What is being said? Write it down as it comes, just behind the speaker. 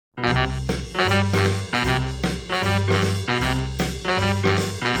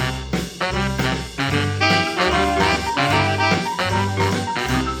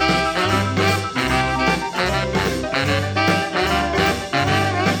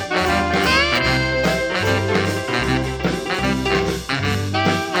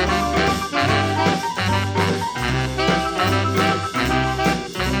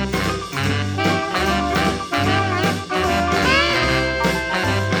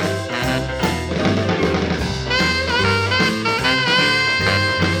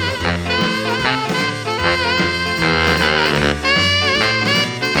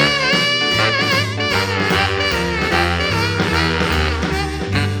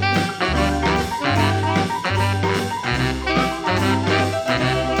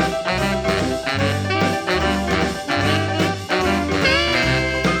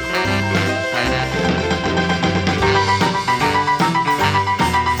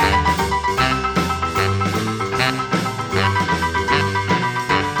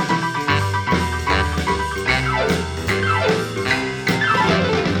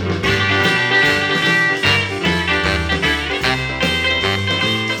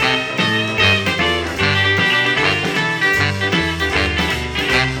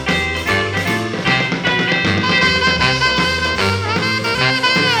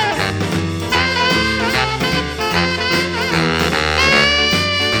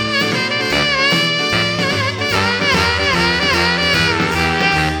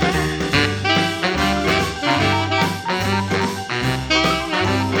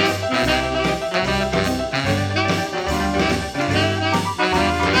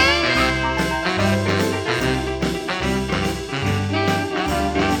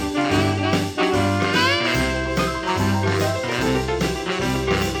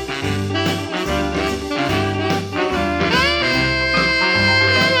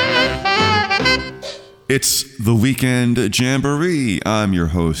It's the Weekend Jamboree. I'm your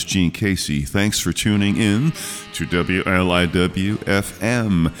host, Gene Casey. Thanks for tuning in to WLIW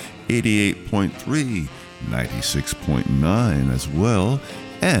FM 88.3, 96.9 as well,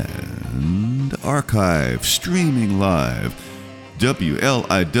 and archive, streaming live,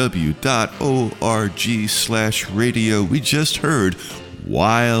 WLIW.org/radio. We just heard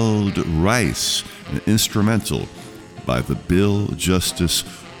Wild Rice, an instrumental by the Bill Justice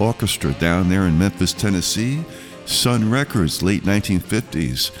Orchestra down there in Memphis, Tennessee, Sun Records, late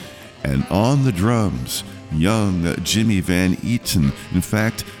 1950s. And on the drums, young Jimmy Van Eaton. In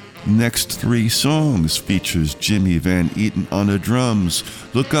fact, next three songs features Jimmy Van Eaton on the drums.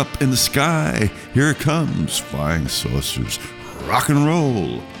 Look up in the sky, here it comes, Flying Saucers, rock and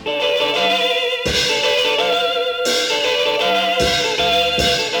roll.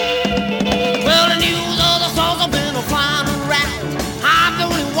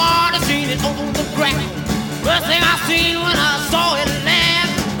 First thing I seen when I saw it land,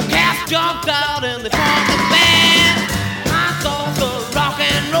 the cats jumped out and they formed the band. I saw the rock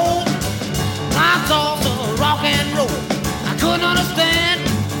and roll, I saw the rock and roll. I couldn't understand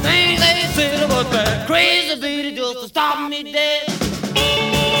things they said about that crazy beat just to stop me dead.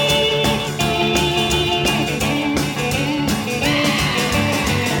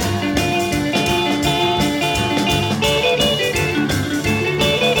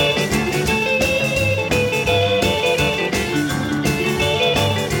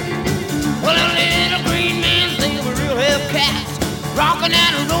 Rocking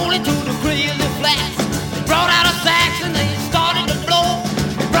and rolling to the crazy flats. They brought out a sax and they started to blow.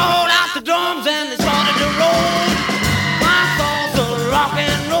 They brought out the drums and they started to roll. My thoughts are rock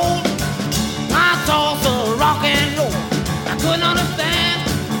and roll. My thoughts are rock and roll. I couldn't understand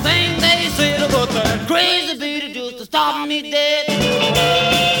the thing they said about that crazy beat just to stop me dead.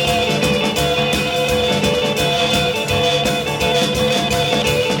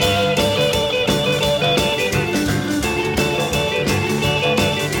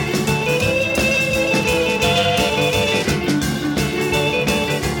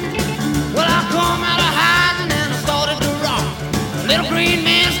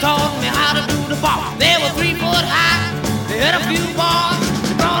 They were 3 foot high, they had a few bars,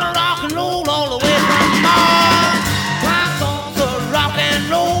 they brought a rock and roll all the way from Mars. My thoughts are rock and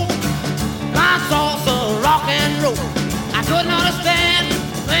roll, my thoughts are rock and roll. I couldn't understand the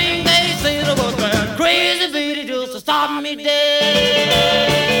thing they said about that crazy beat just to stop me dead.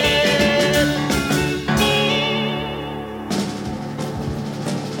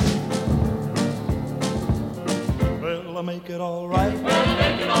 Well, I'll make it all right. Well,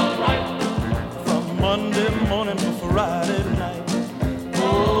 make it all right. Monday morning to Friday night.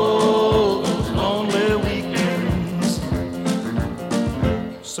 Oh, those lonely weekends.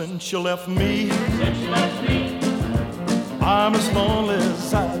 Since you left me, I'm as lonely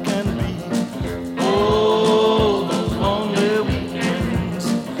as I can be. Oh, those lonely weekends.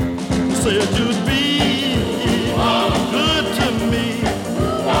 You said you'd be good to me.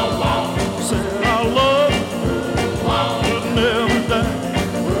 You said our love would never die.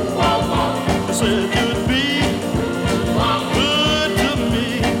 You said you'd be good to me,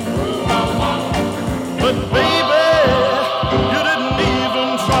 but baby, you didn't even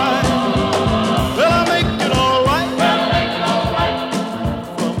try. Well, I'll make it all right,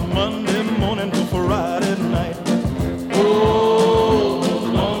 from Monday morning to Friday night. Oh,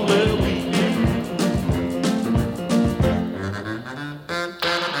 lonely weekend.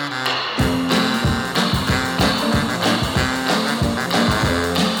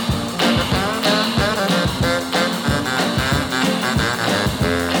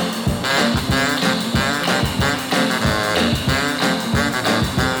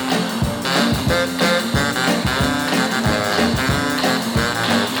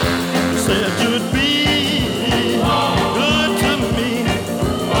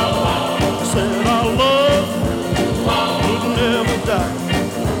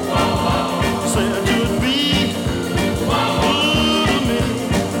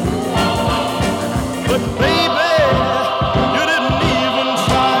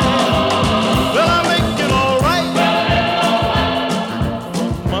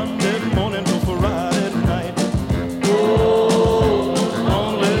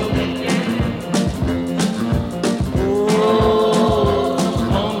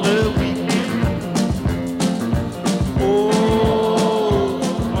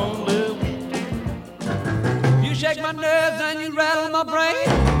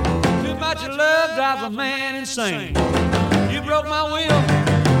 drives a man insane. You broke my will,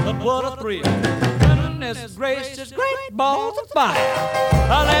 but what a thrill. Goodness gracious, great balls of fire.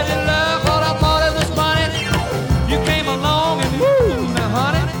 I let you love what I thought it was funny.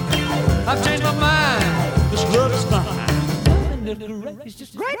 It's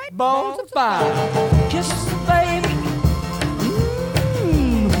just great balls of fire. Kisses, baby.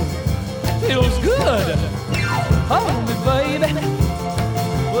 Feels good. Hold me, baby.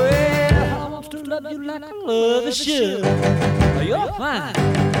 Well, I want to love you like I love a should. You're fine,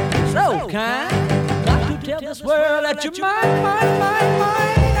 so kind. Got to tell this world that you're mine, mine, mine,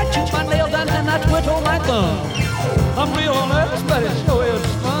 mine. I chew my nails down and I twiddle my thumb. I'm real nervous, but it sure is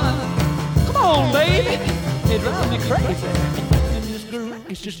fun. Come on, baby. It drives me crazy.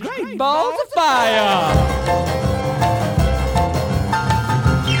 It's just great balls of fire.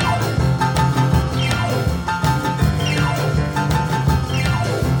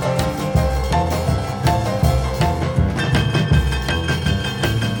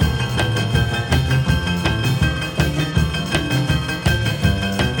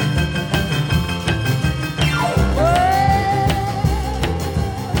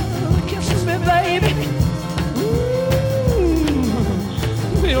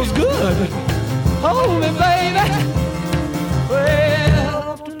 Hold me, baby. Well, I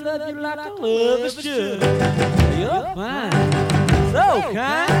want to love you like I love a should. You're fine, so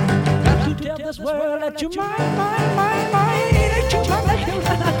kind. Got to tell this world that you're mine, mine, mine, mine. That you're my nails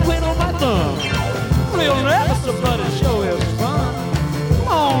and I twiddle my thumb. Real nervous, but it sure is fun. Come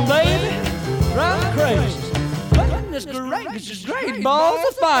on, baby, drive me crazy. Goodness gracious, great balls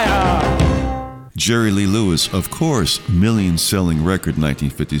of fire. Jerry Lee Lewis, of course, million-selling record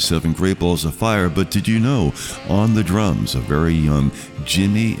 1957, Great Balls of Fire, but did you know, on the drums, a very young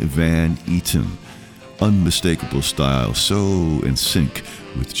Jimmy Van Eaton. Unmistakable style, so in sync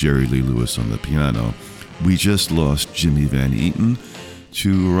with Jerry Lee Lewis on the piano. We just lost Jimmy Van Eaton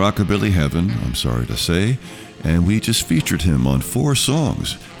to Rockabilly Heaven, I'm sorry to say, and we just featured him on 4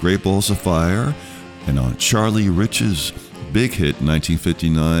 songs, Great Balls of Fire, and on Charlie Rich's big hit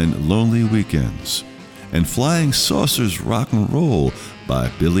 1959, Lonely Weekends, and Flying Saucers Rock and Roll by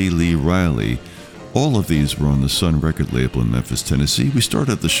Billy Lee Riley. All of these were on the Sun record label in Memphis, Tennessee. We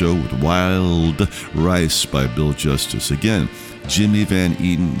started the show with Wild Rice by Bill Justice. Again, Jimmy Van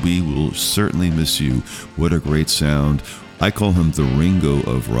Eaton, we will certainly miss you. What a great sound. I call him the Ringo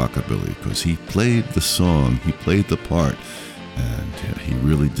of rockabilly because he played the song, he played the part, and he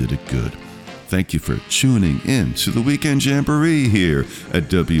really did it good. Thank you for tuning in to the Weekend Jamboree here at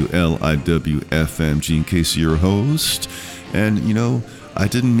WLIW-FM. Gene Casey, your host. And, you know, I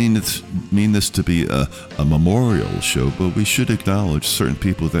didn't mean this to be a memorial show, but we should acknowledge certain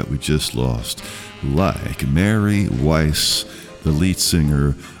people that we just lost, like Mary Weiss, the lead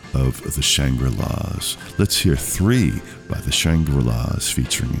singer of the Shangri-Las. Let's hear 3 by the Shangri-Las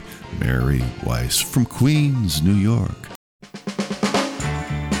featuring Mary Weiss from Queens, New York.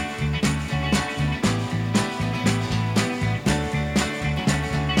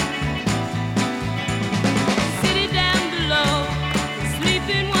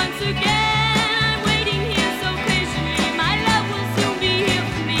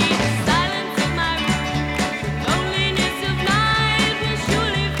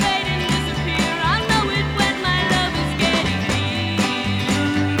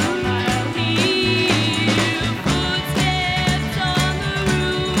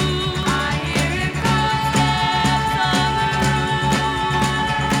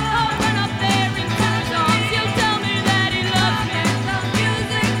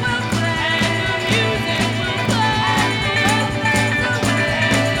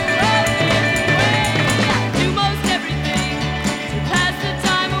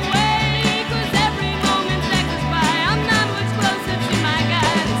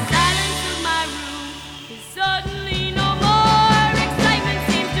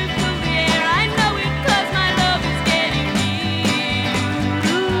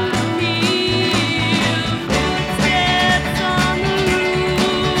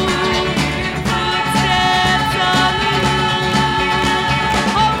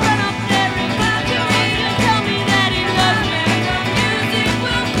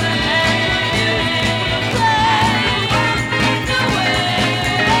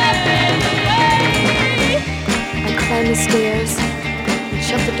 the stairs and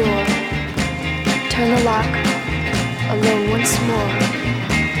shut the door. Turn the lock, alone once more.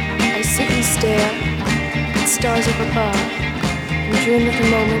 I sit and stare at stars up above and dream of the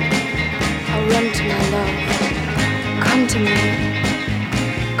moment I'll run to my love. Come to me,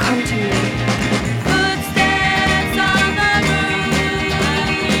 come to me. Footsteps on the roof.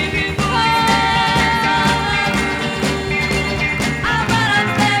 I'll run up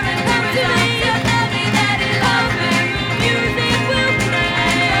there and come to me. You tell me that he loves me. Music will play.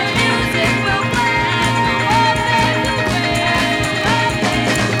 Music will play. All fades away. All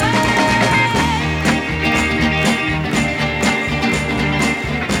fades away.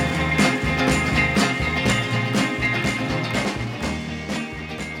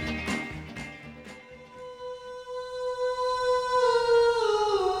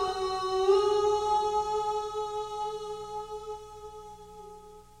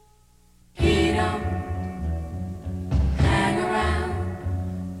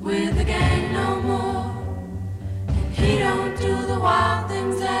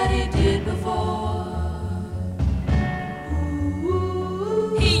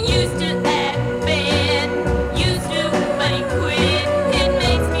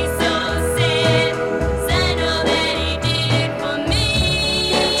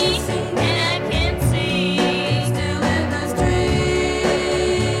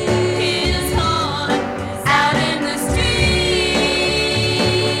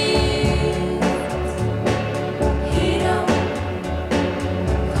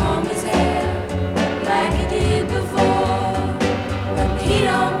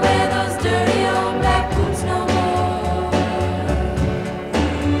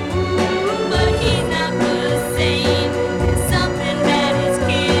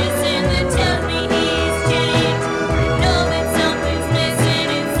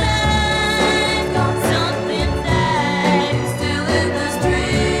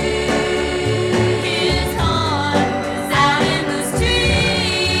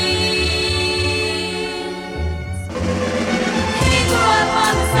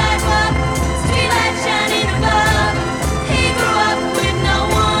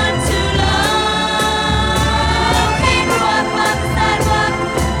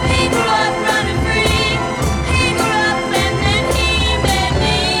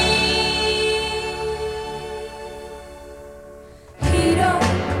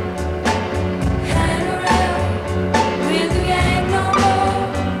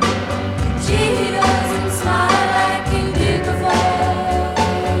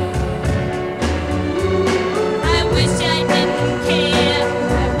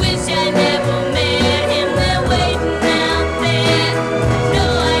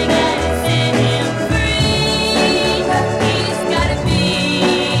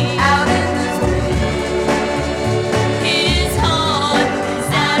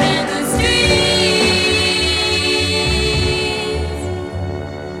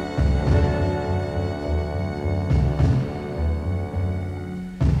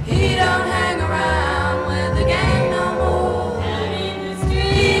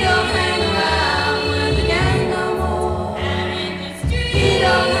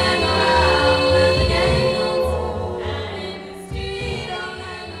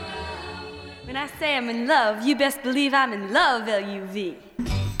 I'm in love. You best believe I'm in love, L-U-V.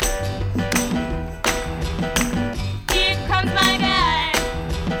 Here comes my guy,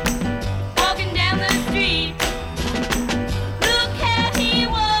 walking down the street. Look how he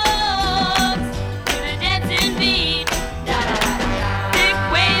walks with a dancing beat. Thick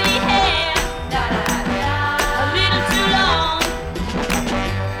wavy hair, a little too long.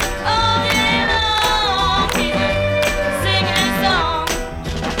 All day long he's singing a song.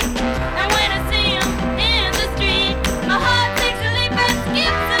 And when I see him in the street, my heart takes a leap and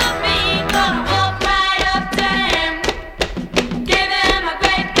skips a beat. Gonna walk right up to him, give him a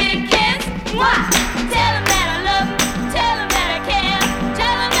great big kiss. Mwah! Tell him that I love him, tell him that I care,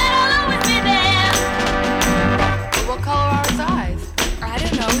 tell him that I'll always be there. What color are his eyes? I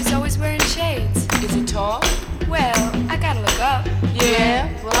don't know, he's always wearing shades. Is he tall? Well, I gotta look up. Yeah,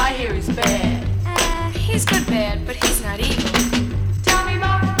 well I hear he's bad. He's good bad, but he's not evil. Tell me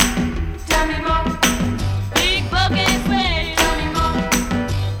more, tell me more, Big bucket sweater tell me more,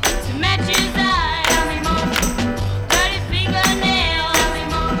 to match his eyes. tell me more, Dirty fingernails. tell me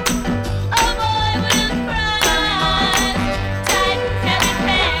more, A boy with pride. Tight, heavy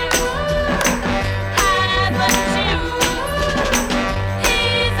pants. High button shoes.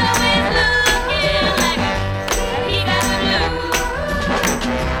 He's always looking like he got the blues.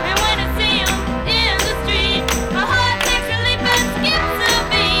 And when I see him in the street, my heart takes a leap and skips a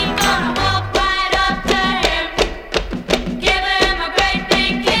beat. Gonna walk right up to him, give him a great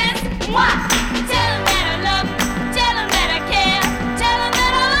big kiss. Mwah! Tell him that I love him, tell him that I care, tell him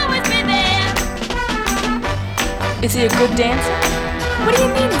that I'll always be there. Is he a good dancer? What do you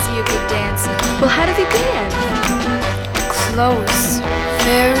mean, is he a good dancer? Well, how does he dance? Close.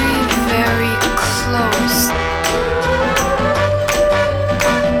 Very, very close.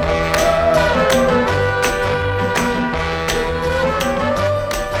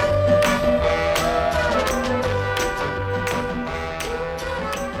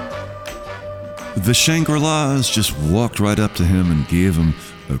 The Shangri-Las just walked right up to him and gave him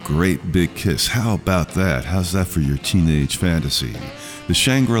a great big kiss. How about that? How's that for your teenage fantasy? The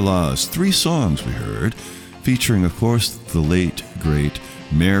Shangri-Las, 3 songs we heard, featuring, of course, the late, great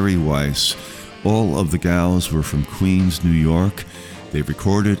Mary Weiss. All of the gals were from Queens, New York. They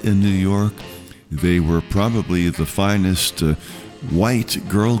recorded in New York. They were probably the finest white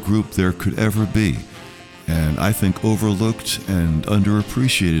girl group there could ever be. And I think overlooked and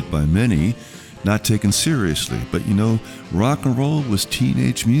underappreciated by many, not taken seriously. But you know, rock and roll was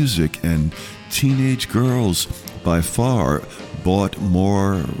teenage music, and teenage girls by far bought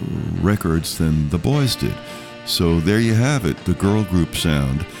more records than the boys did. So there you have it, the girl group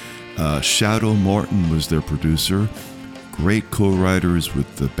sound. Shadow Martin was their producer. Great co-writers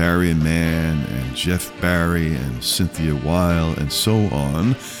with Barry Mann and Jeff Barry and Cynthia Weil and so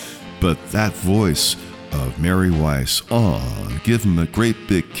on. But that voice of Mary Weiss on Give 'Em a Great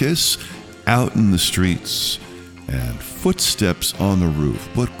Big Kiss, Out in the Streets, and Footsteps on the Roof.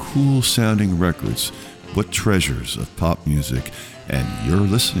 What cool sounding records. What treasures of pop music. And you're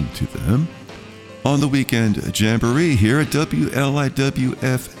listening to them on the Weekend Jamboree here at WLIW-FM.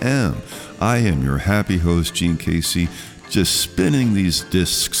 I am your happy host, Gene Casey, just spinning these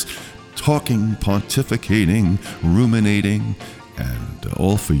discs, talking, pontificating, ruminating, and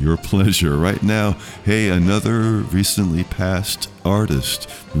all for your pleasure. Right now, hey, another recently passed artist.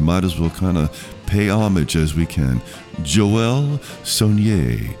 We might as well kind of pay homage as we can. Joel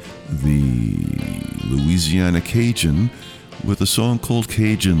Sonnier, the Louisiana Cajun, with a song called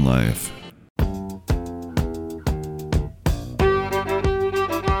Cajun Life.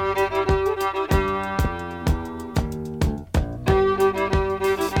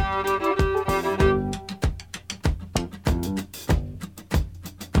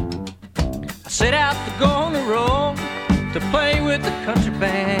 Set out to go on the road to play with the country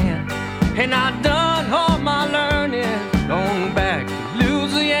band, and I done all my learning going back to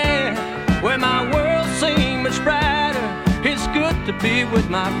Louisiana, where my world seemed much brighter. It's good to be with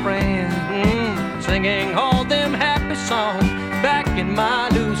my friends, singing all them happy songs back in my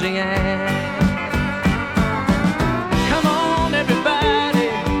Louisiana. Come on, everybody,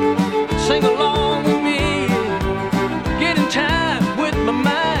 sing along with me, get in time with my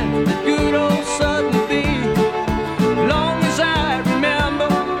mind, the good old Southern beat. Long as I remember,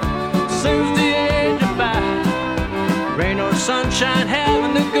 since the age of 5, rain or sunshine,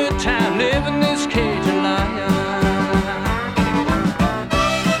 having a good time, living this Cajun life.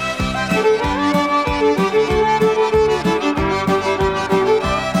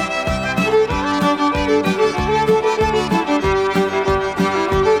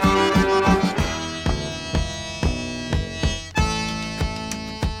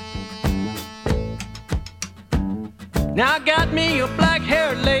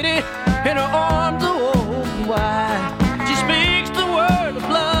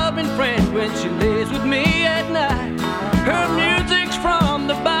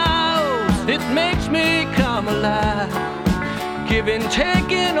 life. Giving,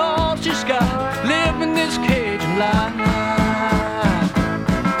 taking all she's got, living this Cajun life.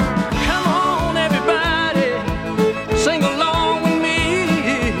 Come on, everybody, sing along with me.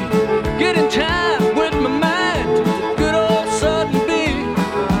 Get in time with my mind to the good old Southern beat.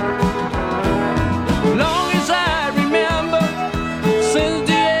 Long as I remember, since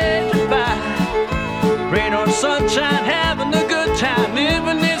the age of 5, rain or sunshine, having a good time,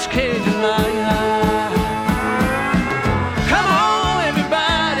 living this Cajun life.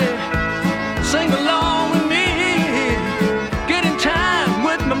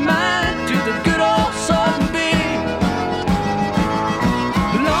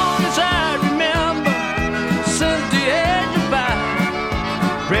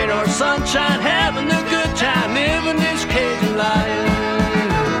 Sunshine, having a good time, living this Cajun life.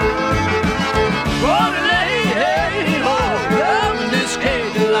 Oh, hey, oh, loving this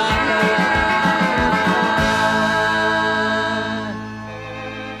Cajun life.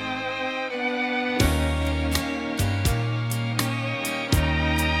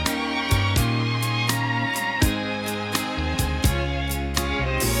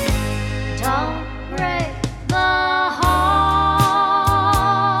 Don't break the heart.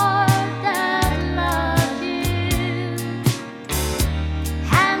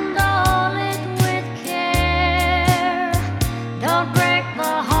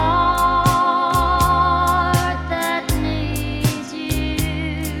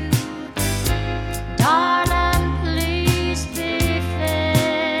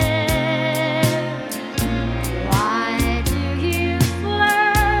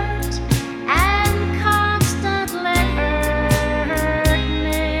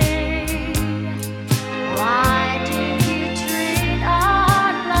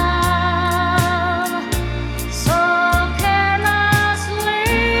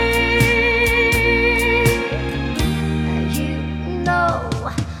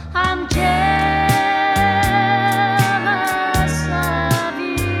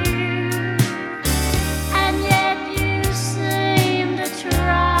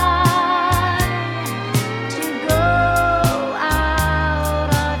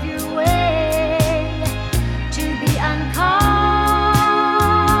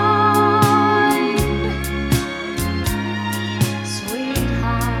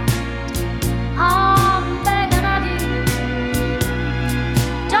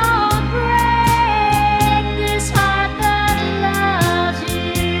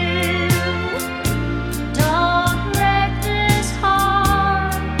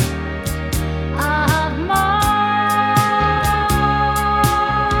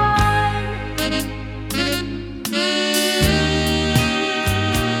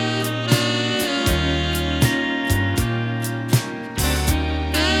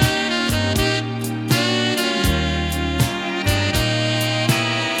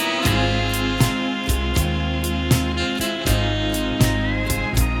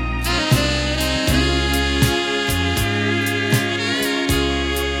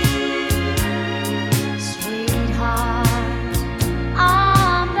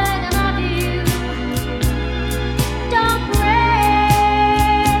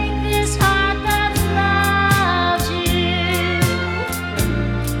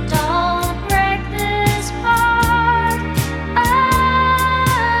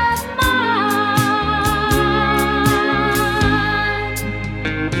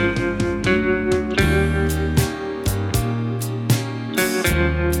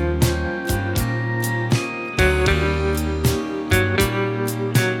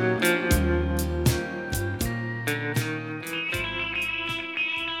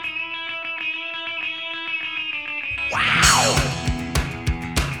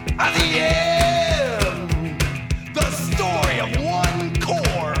 At the end, the story of one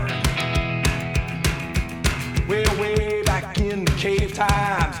chord. Well, way back in the cave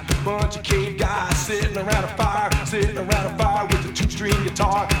times, bunch of cave guys sitting around a fire with a two-string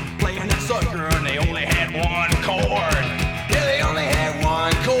guitar, playing that sucker, and they only had one chord. Yeah, they only had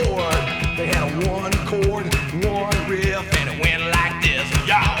one chord. They had a one chord, one riff, and it went like this,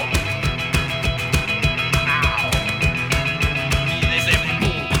 y'all.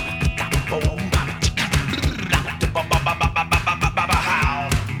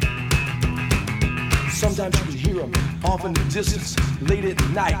 Sometimes you can hear them off in the distance. Late at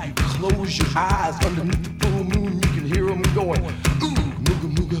night, you close your eyes. Underneath the full moon, you can hear them going, ooh, mooga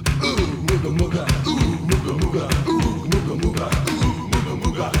mooga, ooh, mooga mooga, ooh, mooga mooga, ooh, mooga mooga, ooh, mooga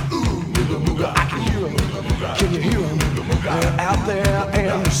mooga, ooh, mooga mooga. I can hear them. Can you hear them? They're out there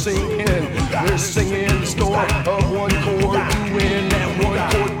and they're singing. They're singing the story of one chord, doing that one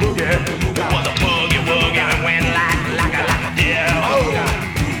chord boogie. It was a boogie woogie and went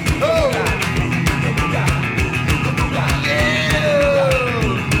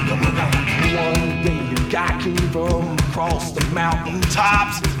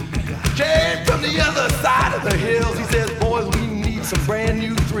from the other side of the hills. He says, boys, we need some brand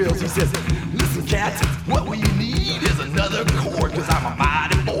new thrills. He says, listen, cats, what we need is another chord, cause I'm a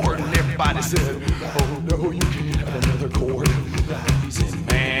mighty bored. And everybody said, oh no, you can't have another chord. He said,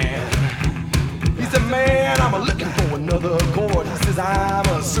 man, I'm a-looking for another chord. He says, I'm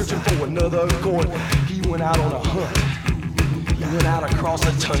a-searching for another chord. He went out on a hunt. He went out across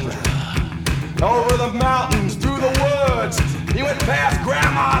the tundra, over the mountains, through the woods. He went past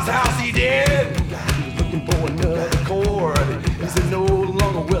Grandma's house, he did. He was looking for another chord. He said, no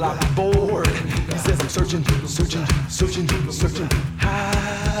longer will I be bored. He says, I'm searching, searching, searching, searching.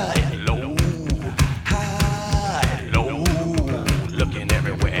 High and low, high and low. Looking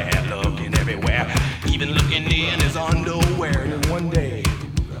everywhere, looking everywhere. Even looking in his underwear. And then one day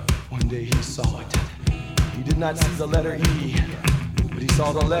he saw it. He did not see the letter E, but he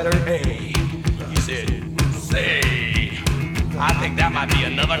saw the letter A. He said, say, I think that might be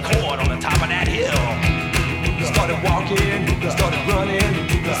another chord on the top of that hill. He started walking, he started running,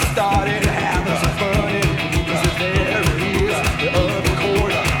 he started having some fun. He said, there it is, the other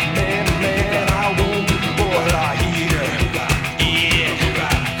chord. Man, man, I won't be bored. I hear it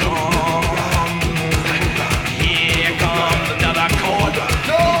come. Here comes another chord.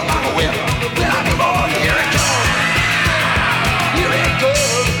 No longer will I be bored. Here it comes. Here it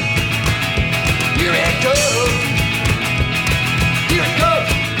goes. Here it goes. Here it goes.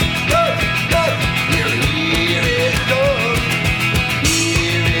 Goes, goes. Here it goes.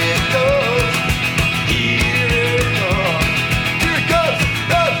 Here it goes. Here it goes. Here it goes.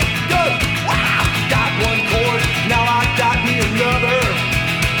 Goes, goes. Wow. Got one chord. Now I got me another.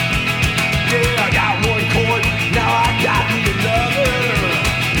 Yeah, I got one chord. Now I got me another.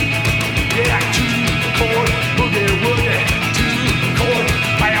 Yeah, two chord. Boogie woogie. Two chord.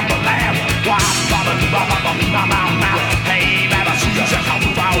 Bam bam. Wah baba baba baba mama. Hey baba shoo shoo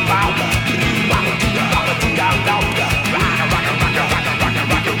shoo bow bow. Baba doo baba doo down down. Rock rock rock rock rock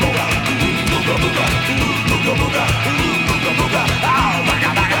rock roll. Booga booga. Booga booga. Booga booga. Oh booga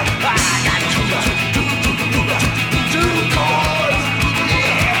booga. I got two chords.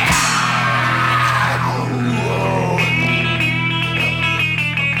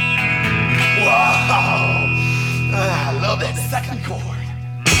 I love that second chord.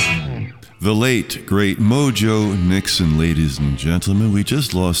 The late, great Mojo Nixon, ladies and gentlemen. We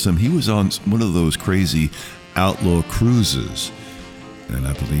just lost him. He was on one of those crazy outlaw cruises, and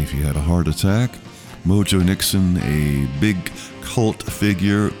I believe he had a heart attack. Mojo Nixon, a big cult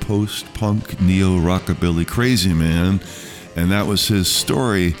figure, post-punk, neo-rockabilly crazy man, and that was his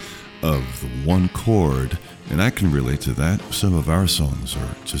story of the one chord, and I can relate to that. Some of our songs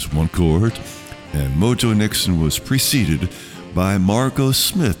are just one chord, and Mojo Nixon was preceded by Margo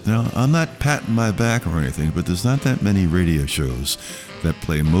Smith. Now, I'm not patting my back or anything, but there's not that many radio shows that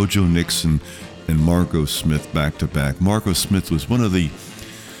play Mojo Nixon and Margo Smith back to back. Margo Smith was one of the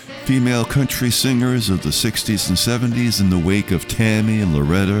female country singers of the 60s and 70s in the wake of Tammy and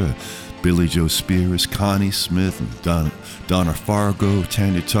Loretta, Billie Joe Spears, Connie Smith, and Donna Fargo,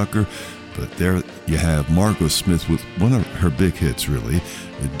 Tanya Tucker. But there you have Margo Smith with one of her big hits, really,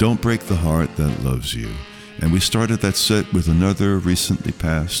 Don't Break the Heart That Loves You. And we started that set with another recently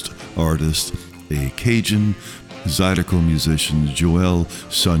passed artist, a Cajun zydeco musician, Joel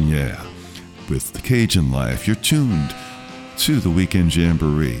SONNIER, with the Cajun Life. You're tuned to the Weekend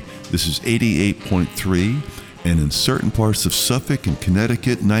Jamboree. This is 88.3, and in certain parts of Suffolk and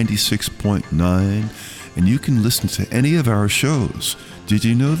Connecticut, 96.9. And you can listen to any of our shows. Did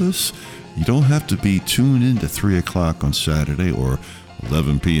you know this? You don't have to be tuned in to 3 o'clock on Saturday or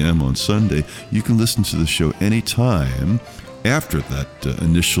 11 p.m. on Sunday. You can listen to the show anytime after that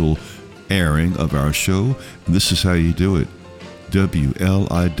initial airing of our show. And this is how you do it.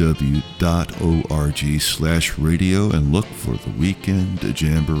 WLIW.org/radio, and look for the Weekend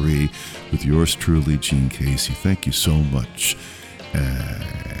Jamboree with yours truly, Gene Casey. Thank you so much.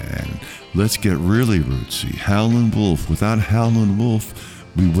 And let's get really rootsy. Howlin' Wolf. Without Howlin' Wolf,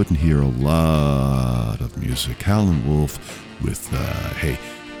 we wouldn't hear a lot of music. Howlin' Wolf with, hey,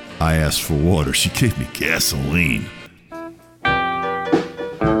 I asked for water. She gave me gasoline.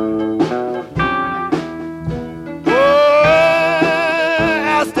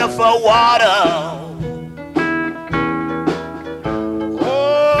 For water,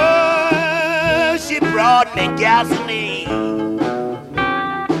 oh, she brought me gasoline.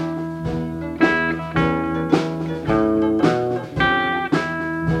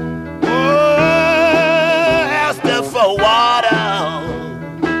 Oh, asked her for water.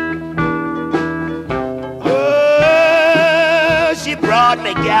 Oh, she brought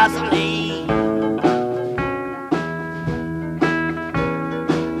me gasoline.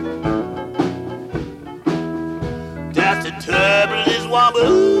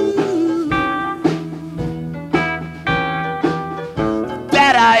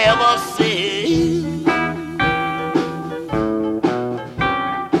 ever see.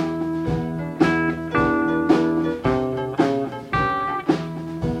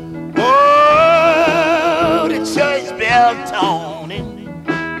 Oh, the church bell toning.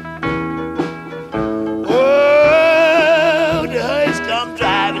 Oh, the hearse come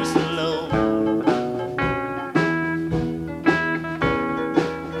driving slow.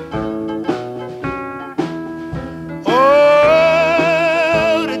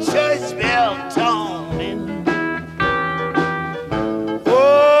 Oh, the church bell toning.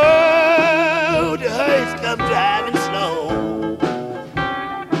 Oh, the hearse come driving slow.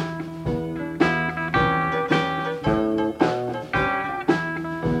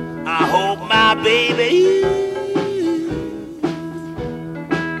 I hope my baby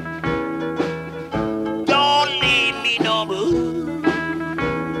don't leave me no more.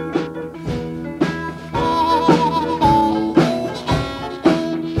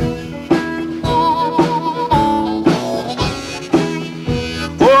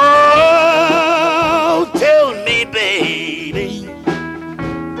 Oh, tell me, baby.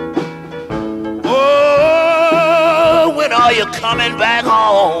 Oh, when are you coming back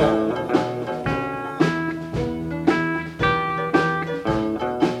home?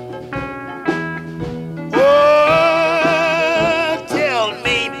 Oh, tell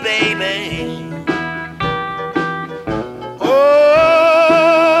me, baby.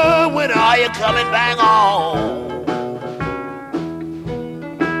 Oh, when are you coming back home?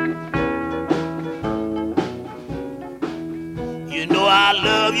 You know I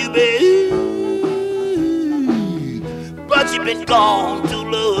love you, babe, but you've been gone too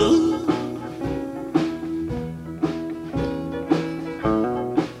long.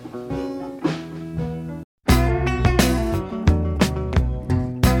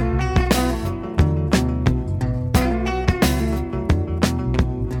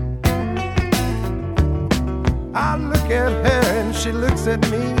 I look at her and she looks at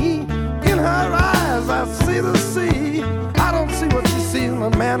me. In her eyes I see the sea. I don't see what she sees in a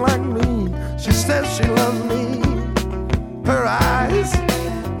man like me. She says she loves me. Her eyes,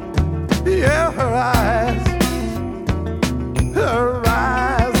 yeah, her eyes. Her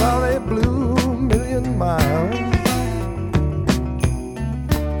eyes are a blue million miles.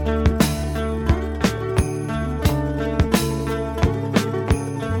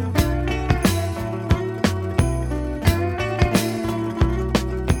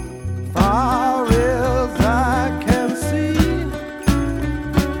 Far as I can see,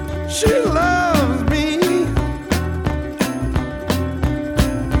 she loves me.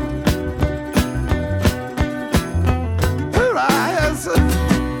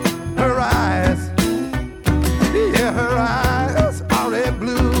 Her eyes, yeah, her eyes are a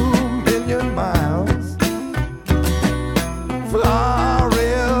blue million miles. Far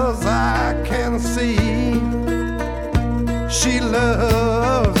as I can see, she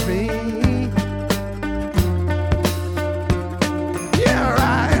loves me. Yeah, her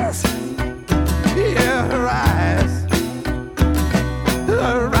eyes. Yeah, her eyes.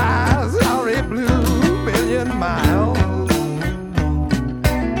 Her eyes are a blue million miles.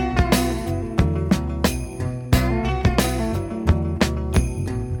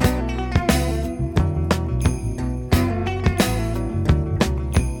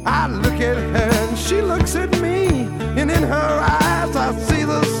 I look at her and she looks at me, and in her eyes I see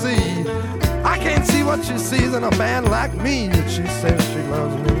the sea. I can't see what she sees in a man like me, and she says she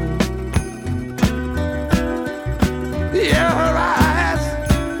loves me. Yeah, her eyes.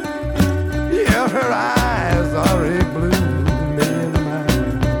 Yeah, her eyes are a blue million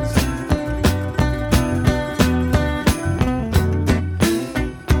miles.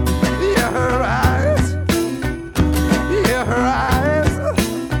 Yeah, her eyes. Yeah, her eyes.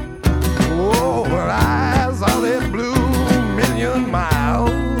 Oh, her eyes are a blue million miles.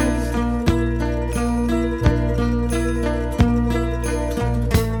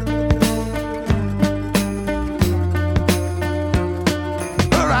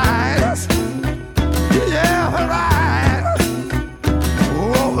 Her eyes, yeah, her eyes.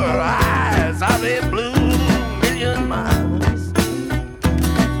 Oh, her eyes are a blue million miles.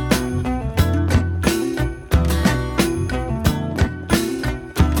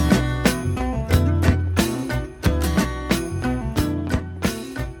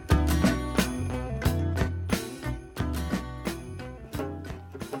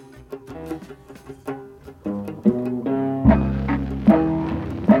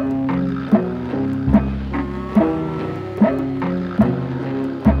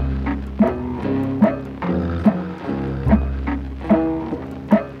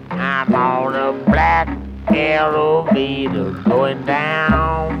 I'm on a black elevator going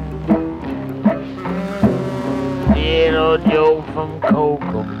down. little Joe from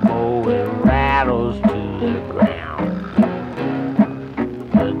Kokomo, it rattles to the ground.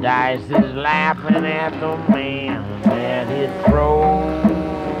 The dice is laughing at the man that hit throws.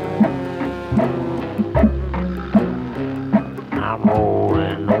 I'm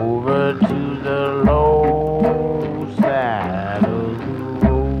rolling over to the low side of the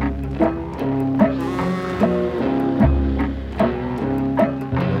road.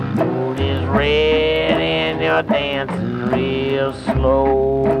 The moon is red and you're dancing real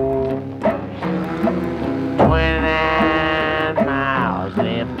slow. 29 miles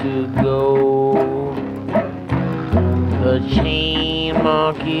left to go. The chain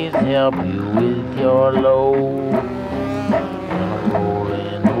monkeys help you with your load.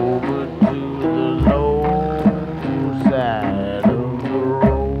 Rolling over to the low side of the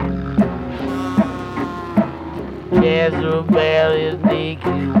road. Jezebel is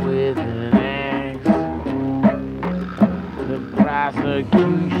naked with an axe. The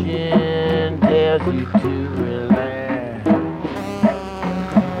prosecution tells you to relax.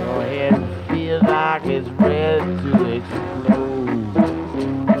 Your head feels like it's ready to explode.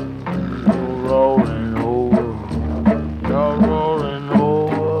 You're rolling over. You're rolling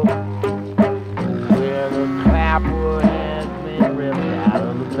over where the clapper has been ripped out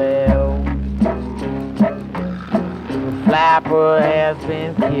of the bell. The flapper has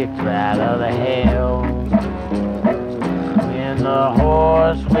been kicked right out of hell. When the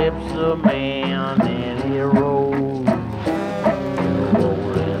horse whips a man and he rolls,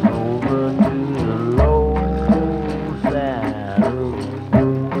 rolling over to the low side of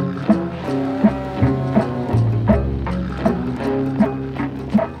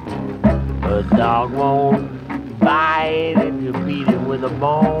a dog won't bite if you beat it with a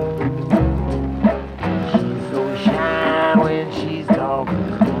bone. She's so shy when she's talking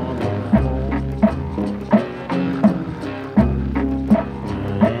on the phone.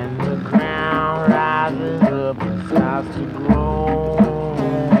 And the ground rises up and starts to groan.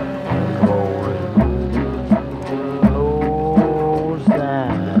 Rolling over to the low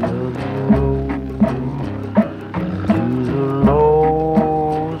side of the road. To the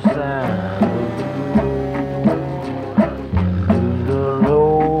low side of the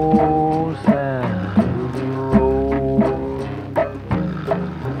low side of the road.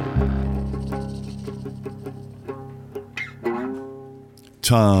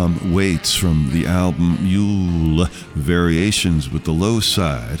 Tom Waits from the album Mule Variations with the Low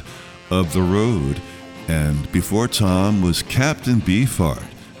Side of the Road. And before Tom was Captain Beefheart.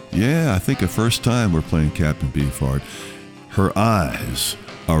 Yeah, I think the first time we're playing Captain Beefheart. Her eyes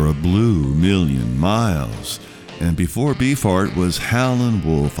are a blue million miles. And before Beefheart was Howlin'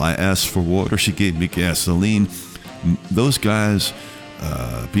 Wolf. I asked for water, she gave me gasoline. Those guys,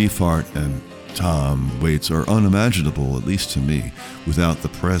 Beefheart and Tom Waits, are unimaginable, at least to me, without the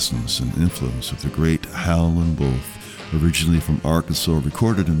presence and influence of the great Howlin' Wolf, originally from Arkansas,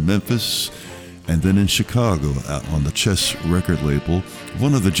 recorded in Memphis and then in Chicago on the Chess record label,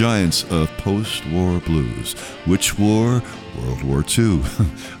 one of the giants of post-war blues. Which war? World War II.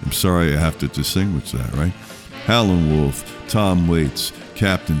 I'm sorry I have to distinguish that, right? Howlin' Wolf, Tom Waits,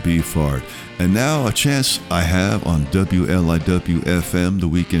 Captain Beefheart. And now a chance I have on WLIW-FM, the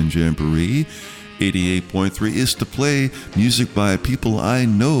Weekend Jamboree, 88.3, is to play music by people I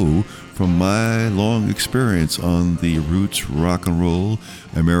know from my long experience on the roots rock and roll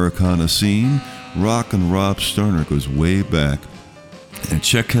Americana scene. Rock and Rob Stoner goes way back. And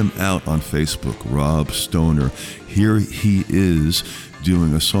check him out on Facebook, Rob Stoner. Here he is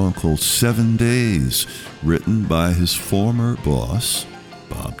doing a song called 7 Days, written by his former boss,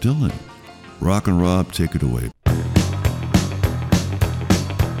 Bob Dylan. Rock and Rob, take it away.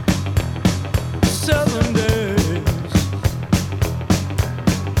 7 days,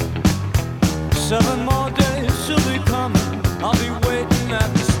 7 more days she'll be coming. I'll be waiting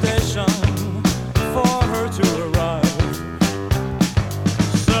at the station for her to arrive.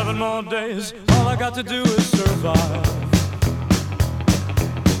 7 more days, all I got to do is survive.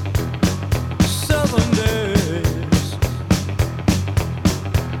 7 days,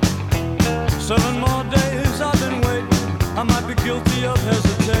 7 more days I've been waiting. I might be guilty of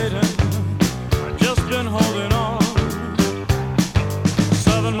hesitating. I've just been holding on.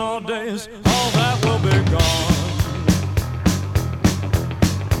 7 more days, all that will be gone.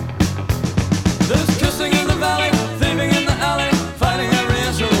 There's kissing in the valley, thieving in the alley, fighting every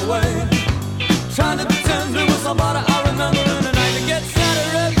inch of the way. Trying to pretend it was somebody I remember, and the night that gets sadder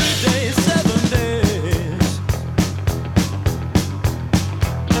every day. 7 days,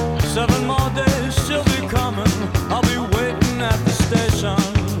 7 more days she'll be coming. I'll be waiting at the station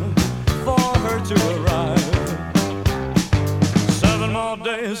for her to arrive.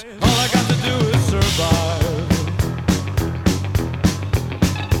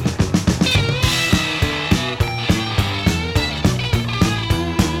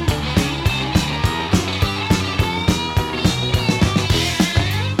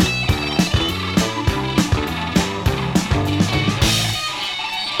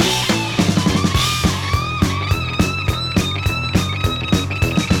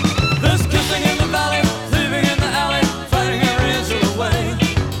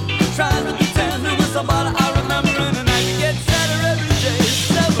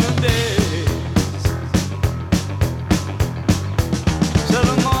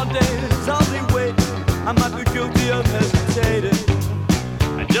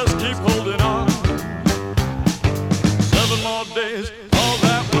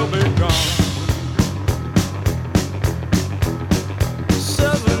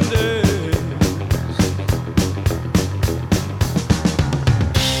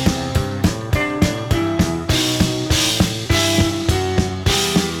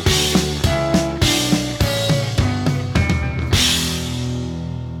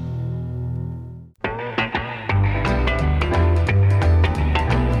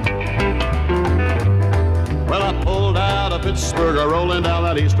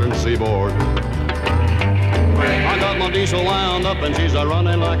 western seaboard. I got my diesel wound up and she's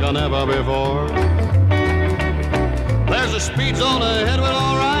a-running like I never before. There's a speed zone ahead with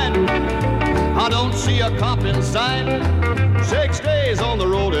all right. I don't see a cop in sight. 6 days on the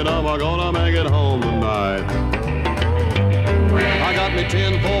road and I'm gonna make it home tonight. I got me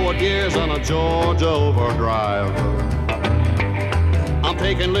 10 forward gears on a Georgia overdrive. I'm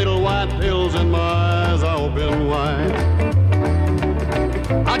taking little white pills and my eyes are open wide.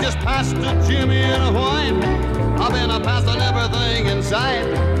 I just passed a Jimmy and a wine. I've been passing everything in sight.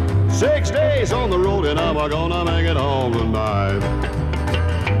 6 days on the road and I'm gonna make it home tonight.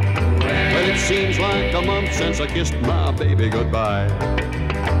 But it seems like a month since I kissed my baby goodbye.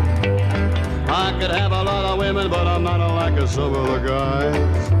 I could have a lot of women, but I'm not like some of the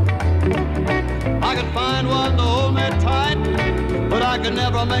guys. I could find one to hold me tight, but I could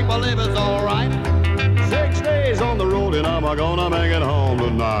never make believe it's all right. 6 days on the road and I'm gonna make it home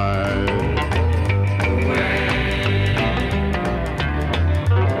tonight.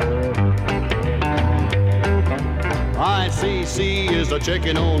 ICC is a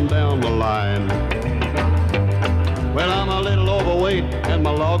checking on down the line. Well, I'm a little overweight and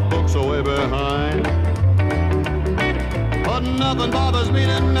my logbook's are way behind. But nothing bothers me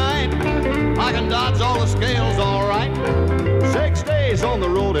tonight. I can dodge all the scales all right. 6 days on the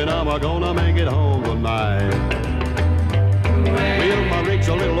road and I'm gonna make it home tonight. Well, my rig's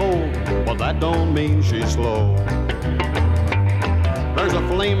a little old, but that don't mean she's slow. There's a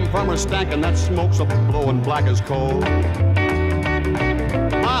flame from her stack and that smoke's a blowing black as coal.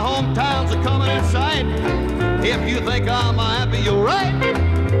 My hometown's a coming in sight. If you think I'm happy, you're right.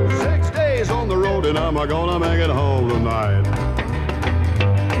 6 days on the road and I'm gonna make it home tonight.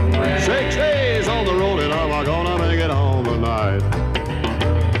 6 days on the road and I'm gonna make it home tonight.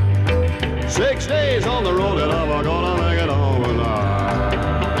 6 days on the road and I'm gonna make it home tonight.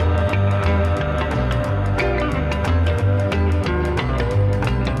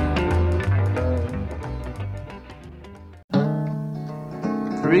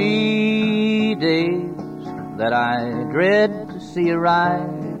 3 days that I dread to see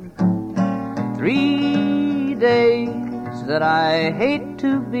arrive. 3 days that I hate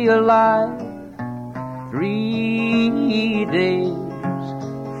to be alive. 3 days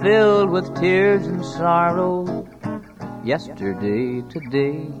filled with tears and sorrow. Yesterday,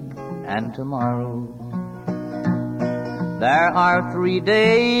 today, and tomorrow. There are 3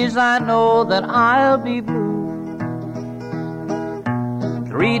 days I know that I'll be blue.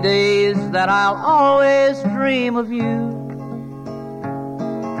 3 days that I'll always dream of you.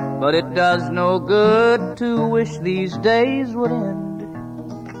 But it does no good to wish these days would end,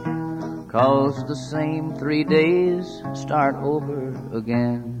 'cause the same 3 days start over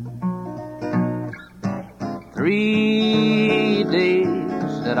again. 3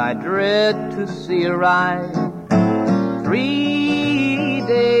 days that I dread to see arrive. 3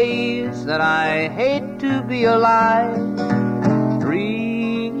 days that I hate to be alive.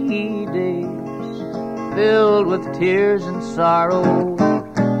 3 days filled with tears and sorrow.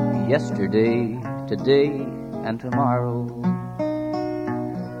 Yesterday, today, and tomorrow.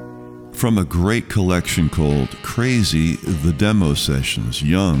 From a great collection called Crazy, the Demo Sessions,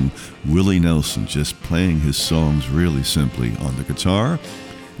 young Willie Nelson just playing his songs really simply on the guitar.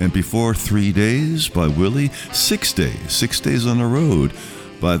 And before 3 days by Willie, 6 days on the road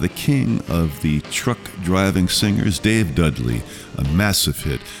by the king of the truck driving singers, Dave Dudley, a massive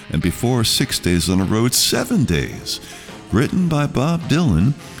hit. And before 6 days on the road, 7 days, written by Bob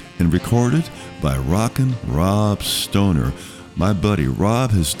Dylan and recorded by rockin' Rob Stoner. My buddy Rob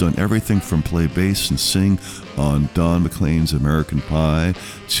has done everything from play bass and sing on Don McLean's American Pie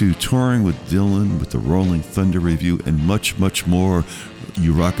to touring with Dylan with the Rolling Thunder Review and much, much more.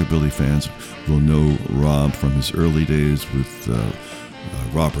 You rockabilly fans will know Rob from his early days with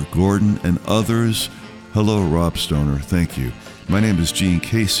Robert Gordon and others. Hello, Rob Stoner. Thank you. My name is Gene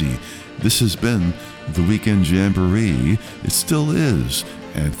Casey. This has been the Weekend Jamboree. It still is.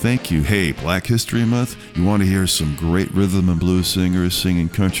 And thank you. Hey, Black History Month, you want to hear some great rhythm and blues singers singing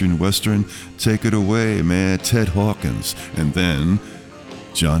country and western? Take it away, man. Ted Hawkins. And then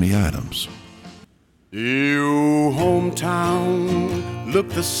Johnny Adams. Your hometown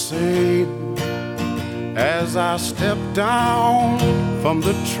looked the same as I stepped down from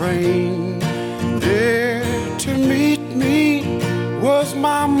the train. There to meet me was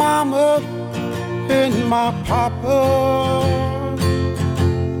my mama and my papa.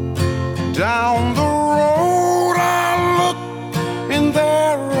 Down the road I looked and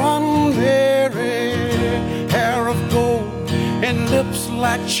there unmarried, hair of gold and lips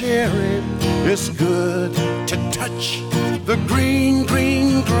like cherry. It's good to touch the green,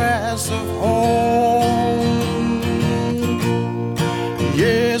 green grass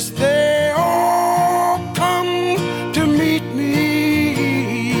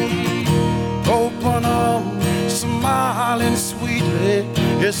sweetly.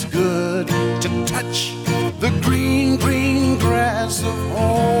 It's good to touch the green, green grass of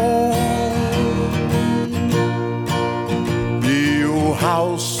home. The old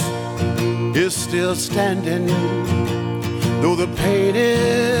house is still standing, though the paint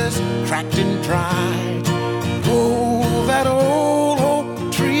is cracked and dried. Oh, that old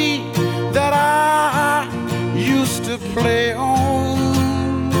oak tree that I used to play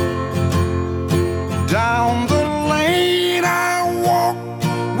on. Down the lane I walk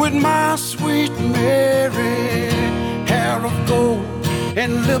with my sweet Mary, hair of gold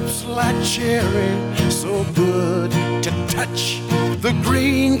and lips like cherry, so good to touch the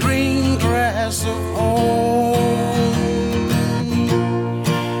green, green grass of home.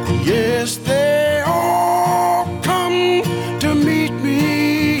 Yes, they all come to meet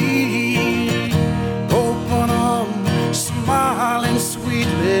me, open arms, smiling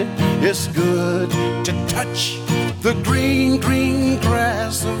sweetly. It's good to touch the green, green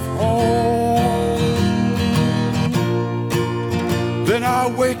grass of home. Then I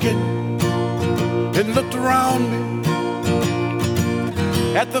awakened and looked around me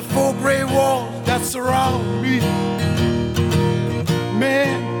at the four gray walls that surround me.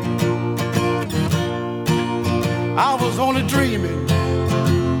 Man, I was only dreaming,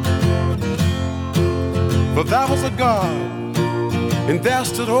 but that was a God, and there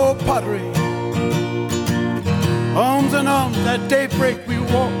stood old pottery. Arms in arms, at daybreak we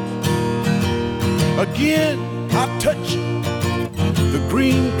walked. Again I touched the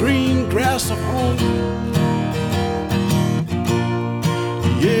green, green grass of home.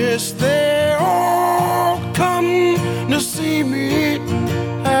 Yes, they all come to see me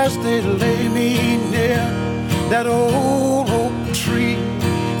as they lay me near that old oak tree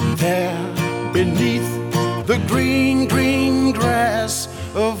there beneath the green, green grass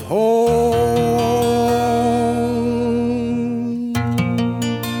of home.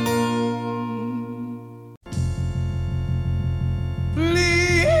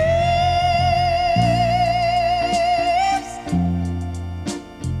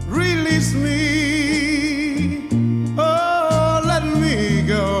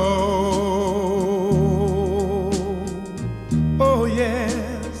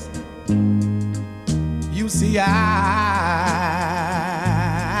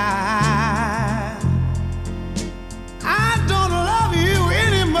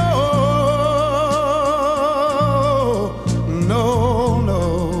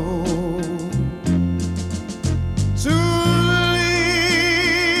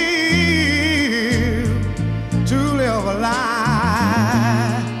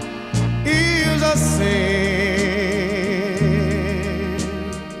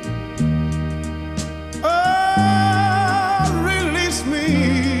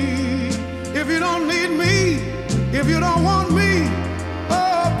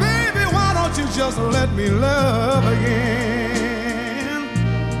 Let me love again.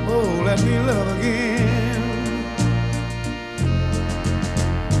 Oh, let me love again.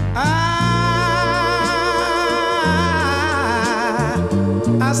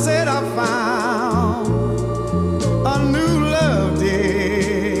 I said I found a new love, dear.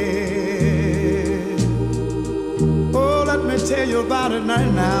 Oh, let me tell you about it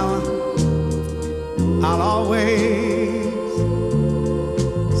right now. I'll always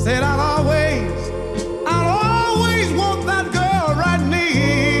want that girl right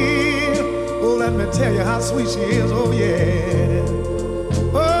near. Oh, let me tell you how sweet she is, oh yeah.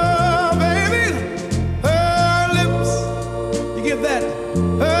 Oh, baby, her lips, you get that?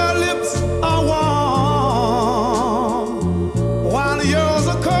 Her lips are warm, while yours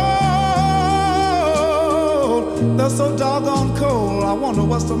are cold. They're so doggone cold, I wonder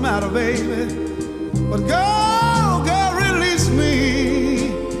what's the matter, baby. But girl, release me.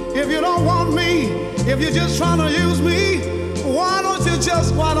 If you don't want me, if you're just trying to use me, why don't you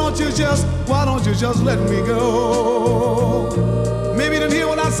just let me go? Maybe you didn't hear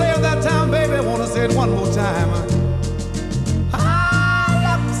what I said that time, baby. I want to say it one more time.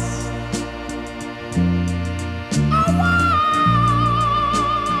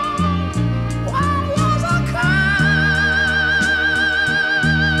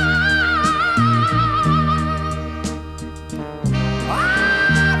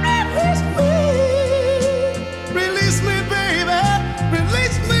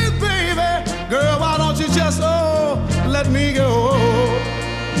 Let me go.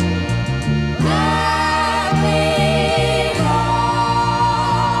 Let me go.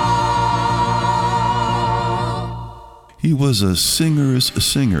 He was a singer's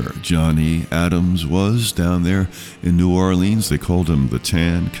singer, Johnny Adams was, down there in New Orleans. They called him the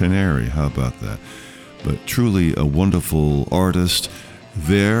Tan Canary. How about that? but truly a wonderful artist.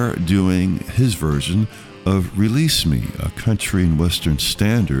 There doing his version of Release Me, a country and western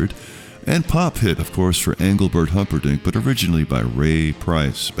standard and pop hit, of course, for Engelbert Humperdinck, but originally by Ray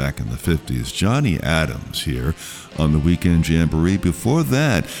Price back in the 50s. Johnny Adams here on the Weekend Jamboree. Before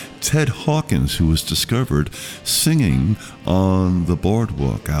that, Ted Hawkins, who was discovered singing on the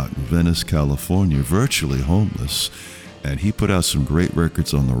boardwalk out in Venice, California, virtually homeless. And he put out some great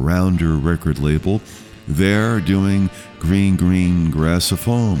records on the Rounder record label. They're doing Green Green Grass of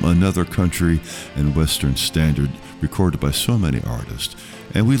Home, another country and western standard recorded by so many artists.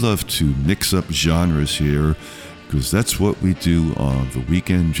 And we love to mix up genres here because that's what we do on the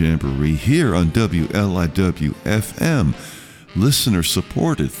Weekend Jamboree here on WLIW-FM. Listener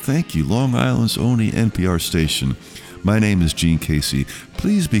supported. Thank you, Long Island's only NPR station. My name is Gene Casey.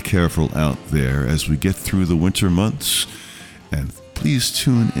 Please be careful out there as we get through the winter months. And please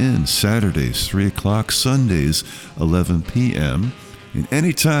tune in Saturdays, 3 o'clock, Sundays, 11 p.m., and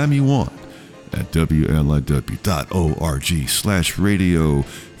anytime you want at WLIW.org/radio.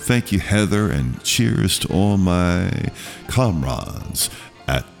 Thank you, Heather, and cheers to all my comrades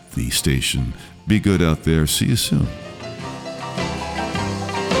at the station. Be good out there. See you soon.